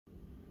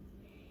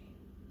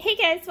Hey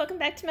guys, welcome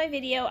back to my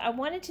video. I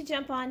wanted to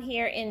jump on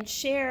here and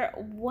share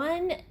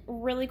one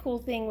really cool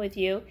thing with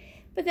you,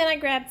 but then I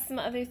grabbed some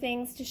other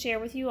things to share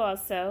with you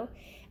also,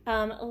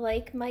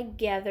 like my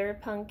Gather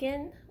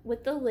pumpkin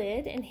with the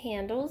lid and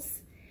handles.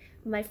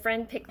 My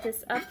friend picked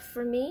this up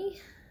for me,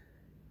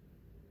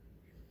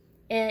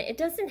 and it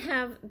doesn't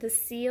have the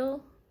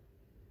seal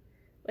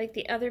like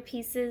the other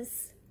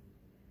pieces,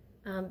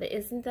 but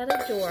isn't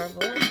that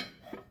adorable?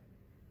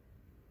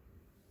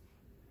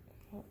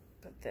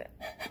 Put that.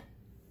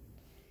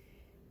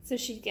 So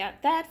she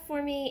got that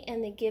for me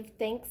and the Give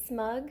Thanks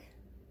mug.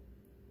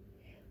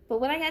 But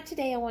what I got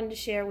today I wanted to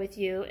share with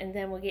you, and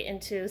then we'll get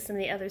into some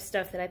of the other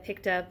stuff that I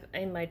picked up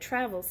in my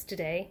travels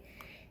today.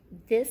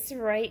 This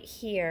right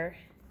here,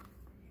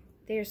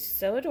 they're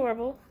so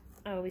adorable.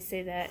 I always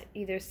say that,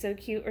 either so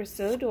cute or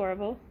so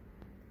adorable,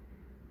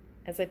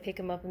 as I pick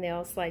them up and they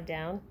all slide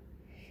down.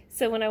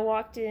 So when I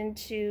walked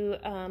into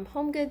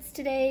Home Goods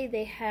today,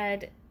 they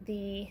had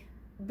the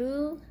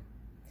Brew,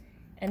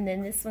 and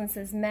then this one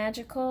says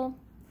Magical.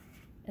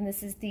 And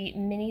this is the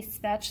mini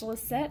spatula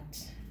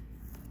set.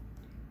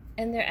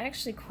 And they're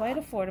actually quite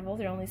affordable.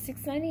 They're only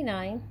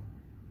 $6.99.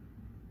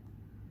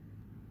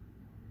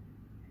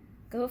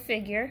 Go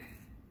figure.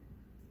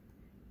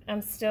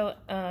 I'm still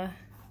a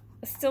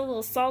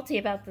little salty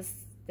about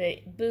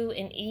the Boo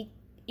and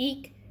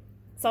Eek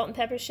salt and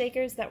pepper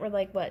shakers that were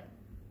like, what,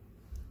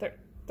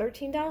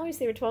 $13?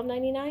 They were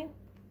 $12.99.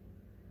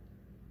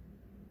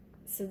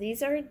 So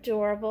these are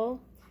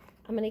adorable.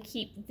 I'm going to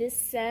keep this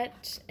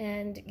set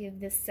and give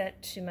this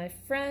set to my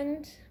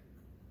friend.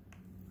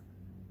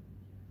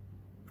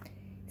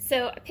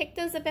 So I picked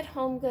those up at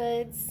Home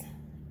Goods,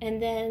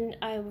 and then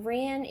I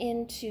ran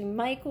into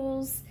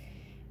Michael's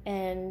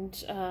and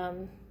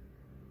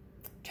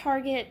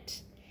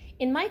Target.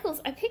 In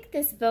Michael's, I picked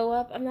this bow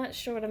up. I'm not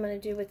sure what I'm going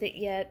to do with it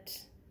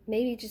yet.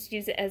 Maybe just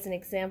use it as an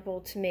example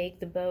to make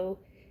the bow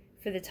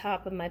for the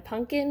top of my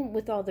pumpkin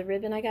with all the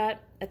ribbon I got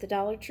at the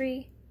Dollar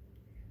Tree.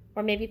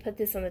 Or maybe put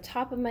this on the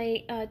top of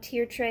my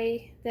tier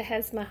tray that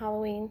has my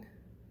Halloween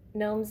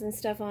gnomes and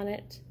stuff on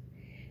it.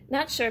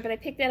 Not sure, but I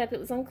picked that up. It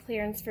was on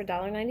clearance for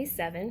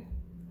 $1.97.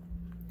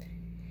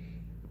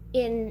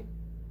 In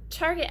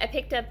Target, I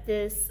picked up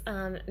this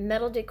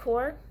metal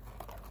decor.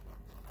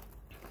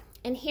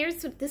 And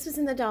here's what, this was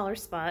in the dollar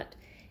spot.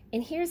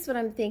 And here's what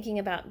I'm thinking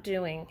about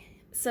doing.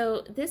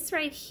 So this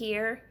right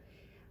here,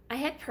 I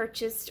had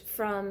purchased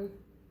from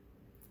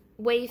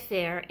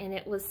Wayfair, and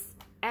it was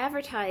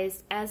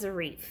advertised as a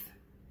wreath,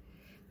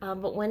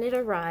 but when it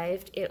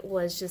arrived it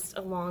was just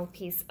a long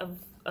piece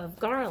of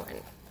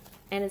garland,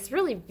 and it's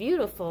really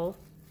beautiful.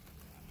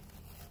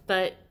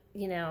 But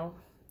you know,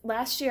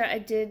 last year I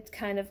did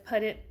kind of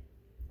put it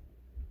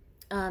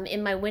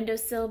in my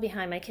windowsill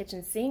behind my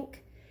kitchen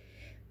sink,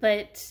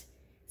 but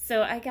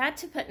so I got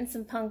to putting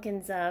some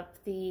pumpkins up.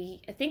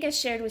 I think I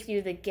shared with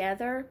you the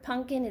Gather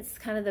pumpkin. It's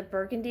kind of the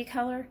burgundy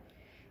color.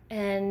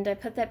 And I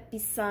put that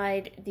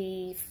beside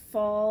the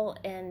fall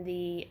and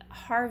the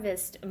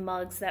harvest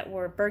mugs that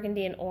were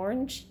burgundy and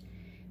orange.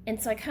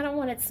 And so I kind of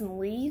wanted some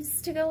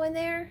leaves to go in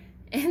there.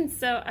 And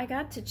so I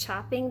got to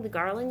chopping the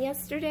garland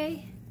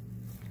yesterday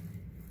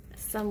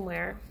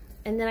somewhere.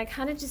 And then I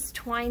kind of just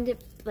twined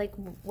it, like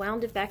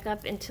wound it back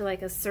up into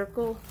like a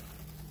circle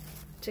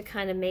to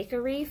kind of make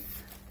a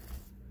wreath.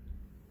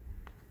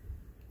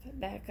 Put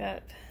back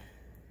up.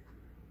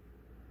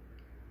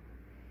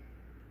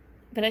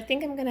 But I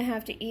think I'm going to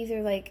have to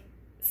either, like,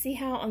 see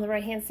how on the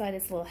right hand side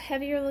it's a little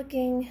heavier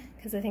looking,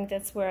 because I think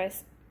that's where I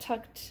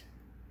tucked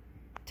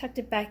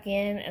it back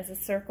in as a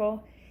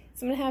circle.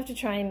 So I'm going to have to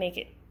try and make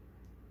it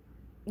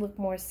look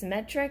more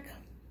symmetric.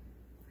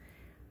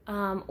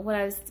 What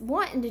I was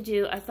wanting to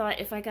do, I thought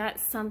if I got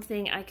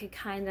something I could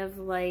kind of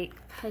like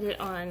put it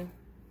on,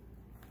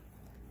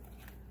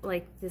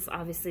 like this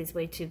obviously is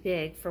way too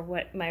big for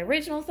what my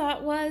original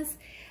thought was.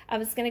 I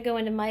was going to go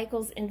into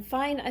Michael's and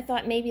find, I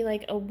thought maybe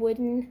like a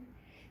wooden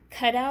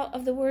cutout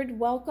of the word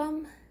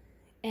welcome,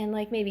 and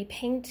like maybe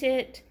paint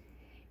it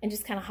and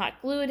just kind of hot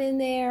glue it in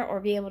there, or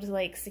be able to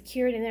like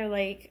secure it in there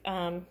like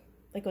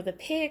with a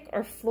pick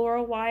or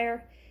floral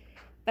wire.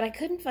 But I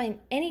couldn't find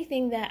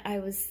anything that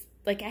I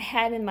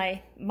had in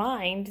my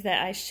mind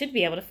that I should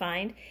be able to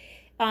find.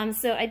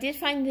 So I did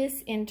find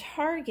this in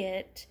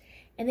Target,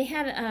 and they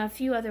had a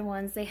few other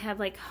ones. They had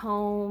like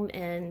Home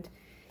and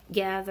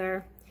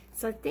Gather.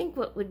 So I think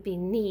what would be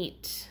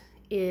neat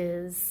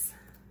is,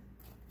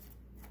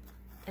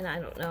 and I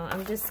don't know,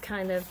 I'm just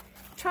kind of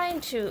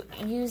trying to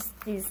use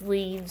these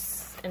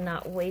leaves and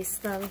not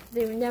waste them.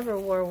 They never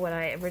were what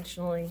I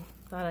originally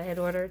thought I had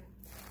ordered.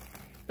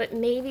 But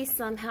maybe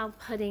somehow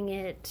putting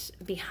it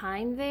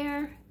behind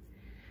there,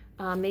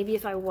 maybe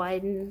if I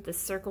widen the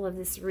circle of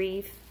this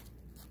wreath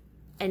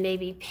and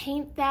maybe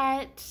paint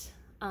that,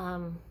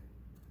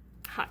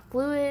 hot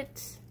glue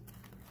it.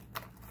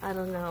 I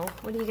don't know.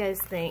 What do you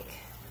guys think?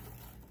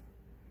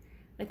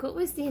 Like, what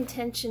was the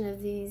intention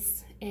of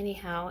these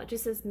anyhow? It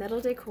just says metal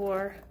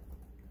decor.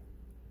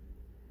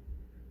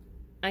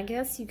 I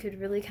guess you could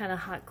really kind of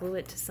hot glue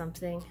it to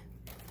something.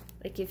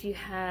 Like if you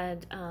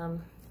had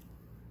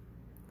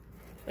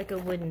like a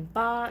wooden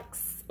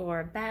box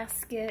or a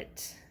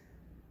basket.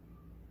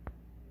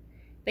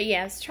 But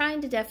yeah, I was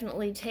trying to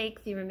definitely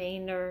take the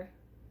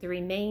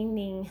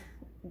remaining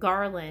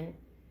garland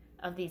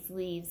of these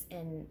leaves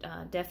and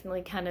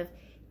definitely kind of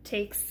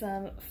take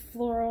some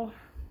floral,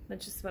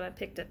 which is what I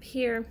picked up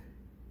here,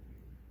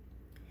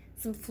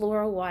 some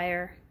floral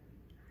wire,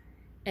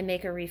 and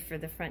make a wreath for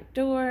the front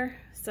door.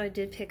 So I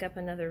did pick up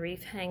another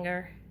wreath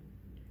hanger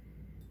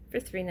for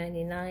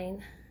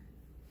 $3.99.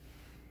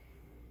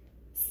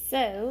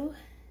 So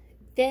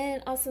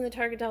then also in the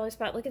Target dollar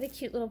spot, look at the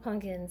cute little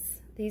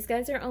pumpkins. These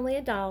guys are only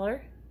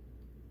 $1.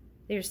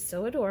 They're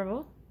so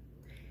adorable.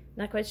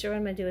 Not quite sure what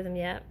I'm going to do with them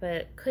yet,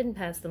 but couldn't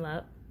pass them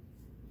up.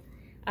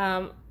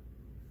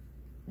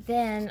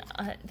 Then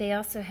they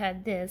also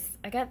had this.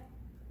 I got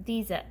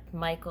these at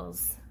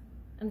Michael's.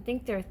 I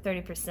think they're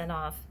 30%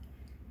 off.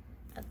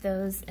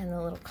 Those and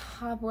the little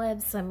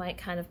cobwebs, so I might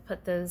kind of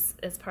put those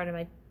as part of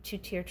my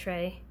 2-tier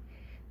tray.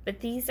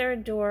 But these are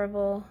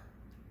adorable.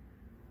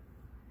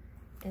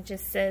 It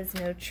just says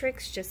no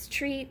tricks, just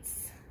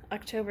treats,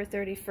 October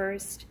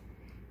 31st,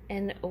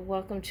 and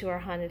welcome to our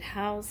haunted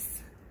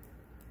house.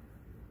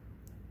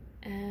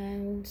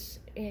 And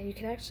yeah, you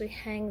can actually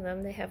hang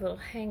them. They have little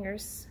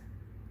hangers.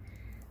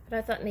 But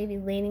I thought maybe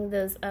leaning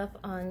those up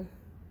on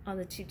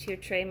the 2-tier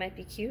tray might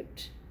be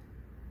cute.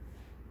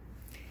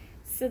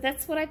 So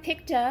that's what I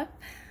picked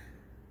up.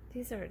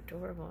 These are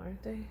adorable,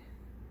 aren't they?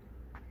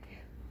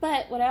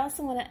 But what I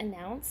also want to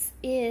announce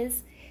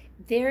is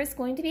there's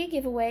going to be a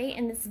giveaway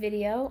in this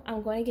video.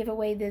 I'm going to give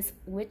away this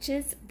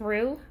Witch's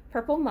Brew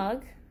purple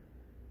mug.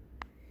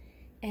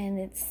 And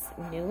it's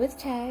new with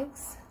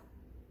tags.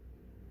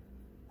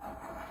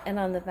 And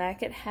on the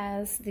back it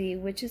has the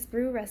Witch's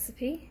Brew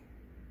recipe.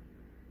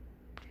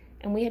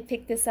 And we had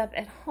picked this up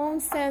at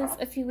HomeSense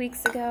a few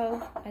weeks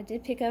ago. I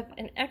did pick up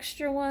an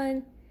extra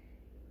one.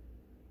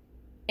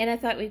 And I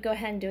thought we'd go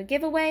ahead and do a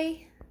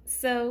giveaway.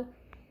 So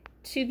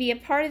to be a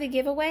part of the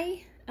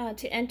giveaway,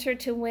 to enter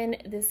to win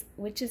this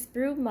Witch's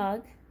Brew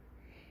mug,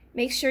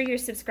 make sure you're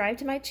subscribed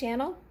to my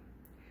channel,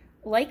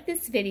 like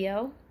this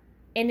video,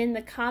 and in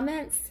the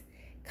comments,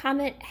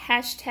 comment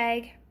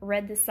hashtag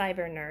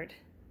 #ReadTheCyberNerd.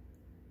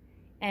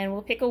 And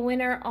we'll pick a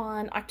winner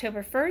on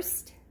October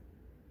 1st,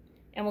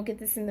 and we'll get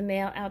this in the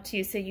mail out to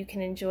you so you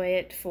can enjoy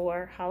it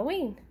for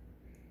Halloween.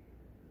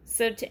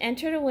 So to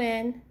enter to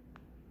win,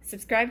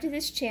 subscribe to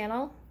this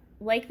channel,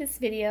 like this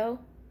video,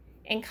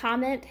 and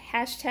comment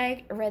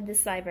hashtag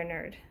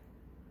 #ReadTheCyberNerd.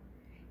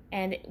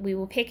 And we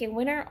will pick a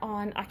winner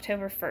on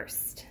October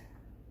 1st.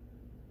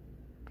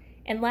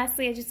 And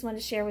lastly, I just want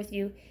to share with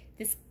you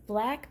this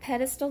black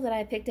pedestal that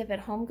I picked up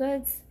at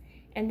HomeGoods.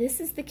 And this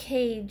is the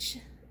cage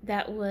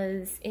that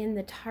was in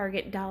the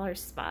Target dollar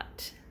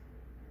spot.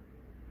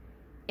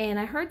 And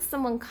I heard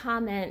someone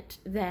comment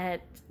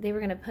that they were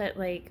going to put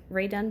like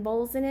Rae Dunn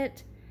bowls in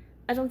it.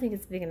 I don't think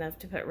it's big enough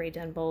to put Rae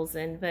Dunn bowls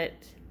in, but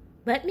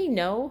let me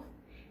know.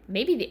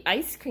 Maybe the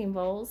ice cream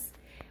bowls.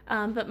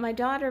 But my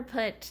daughter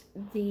put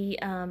the,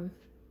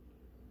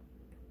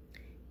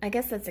 I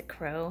guess that's a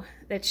crow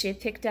that she had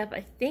picked up,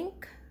 I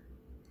think,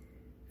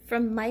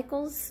 from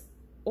Michael's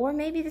or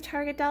maybe the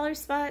Target dollar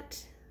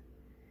spot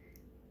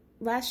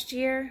last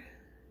year.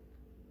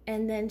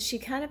 And then she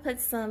kind of put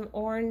some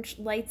orange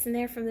lights in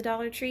there from the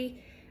Dollar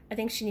Tree. I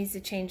think she needs to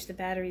change the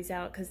batteries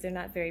out because they're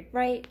not very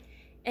bright.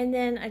 And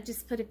then I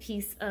just put a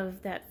piece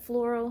of that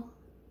floral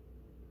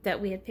that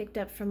we had picked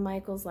up from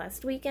Michael's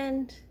last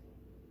weekend.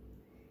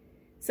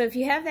 So if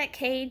you have that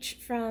cage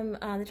from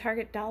the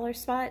Target dollar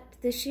spot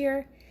this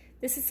year,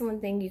 this is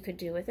one thing you could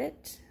do with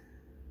it.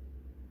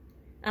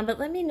 But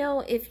let me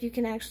know if you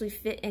can actually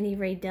fit any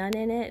Rae Dunn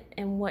in it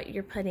and what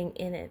you're putting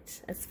in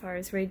it as far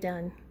as Rae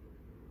Dunn.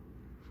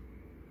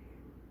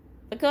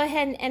 But go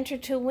ahead and enter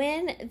to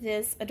win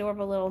this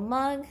adorable little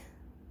mug.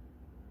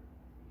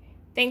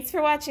 Thanks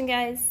for watching,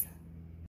 guys.